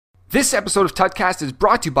This episode of Tutcast is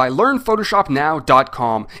brought to you by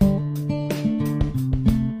LearnPhotoshopNow.com.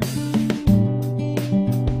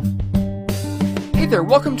 Hey there,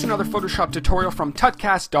 welcome to another Photoshop tutorial from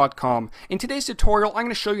Tutcast.com. In today's tutorial, I'm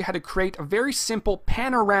going to show you how to create a very simple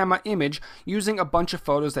panorama image using a bunch of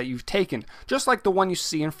photos that you've taken, just like the one you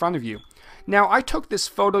see in front of you. Now, I took this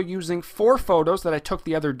photo using 4 photos that I took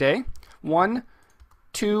the other day. 1,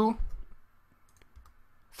 2,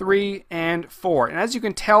 3, and 4. And as you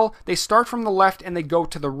can tell, they start from the left and they go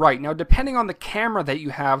to the right. Now, depending on the camera that you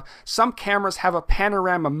have, some cameras have a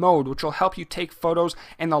panorama mode, which will help you take photos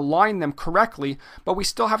and align them correctly, but we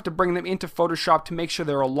still have to bring them into Photoshop to make sure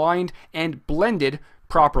they're aligned and blended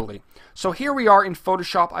properly. So here we are in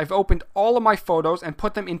Photoshop. I've opened all of my photos and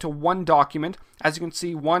put them into one document. As you can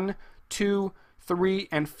see, 1, 2, 3,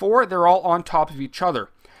 and 4, they're all on top of each other.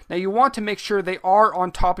 Now you want to make sure they are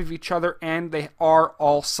on top of each other and they are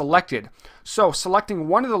all selected. So selecting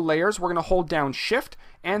one of the layers, we're going to hold down Shift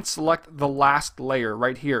and select the last layer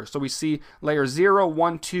right here. So we see layer 0,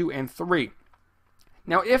 1, 2, and 3.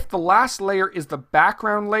 Now if the last layer is the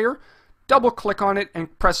background layer, double click on it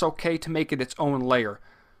and press OK to make it its own layer.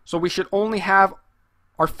 So we should only have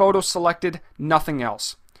our photo selected, nothing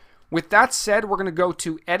else. With that said, we're going to go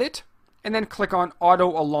to Edit and then click on Auto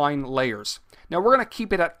Align Layers. Now we're going to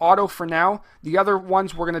keep it at auto for now. The other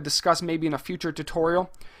ones we're going to discuss maybe in a future tutorial.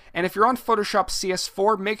 And if you're on Photoshop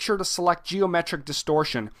CS4, make sure to select Geometric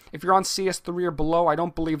Distortion. If you're on CS3 or below, I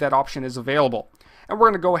don't believe that option is available. And we're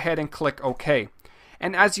going to go ahead and click OK.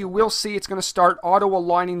 And as you will see, it's going to start auto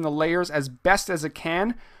aligning the layers as best as it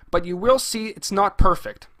can, but you will see it's not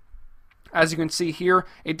perfect. As you can see here,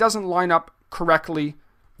 it doesn't line up correctly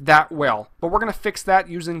that well, but we're going to fix that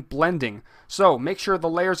using blending. So make sure the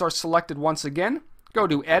layers are selected once again. Go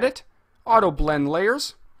to Edit, Auto Blend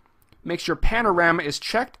Layers. Make sure Panorama is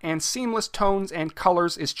checked and Seamless Tones and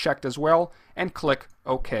Colors is checked as well, and click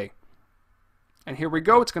OK. And here we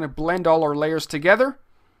go. It's going to blend all our layers together.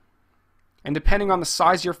 And depending on the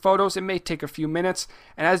size of your photos, it may take a few minutes.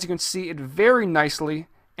 And as you can see, it very nicely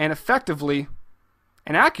and effectively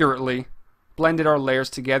and accurately blended our layers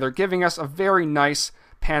together, giving us a very nice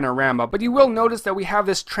panorama. But you will notice that we have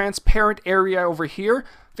this transparent area over here.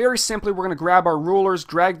 Very simply, we're going to grab our rulers,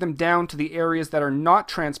 drag them down to the areas that are not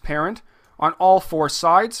transparent on all 4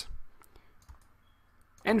 sides,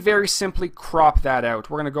 and very simply crop that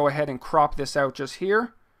out. We're going to go ahead and crop this out just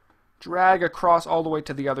here, drag across all the way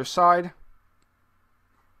to the other side,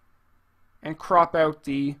 and crop out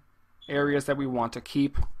the areas that we want to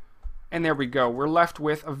keep. And there we go. We're left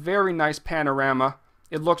with a very nice panorama.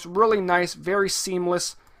 It looks really nice, very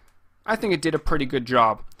seamless. I think it did a pretty good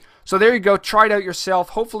job. So there you go, try it out yourself.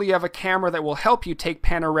 Hopefully you have a camera that will help you take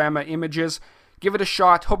panorama images. Give it a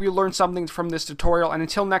shot. Hope you learned something from this tutorial. And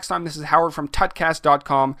until next time, this is Howard from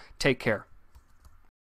Tutcast.com. Take care.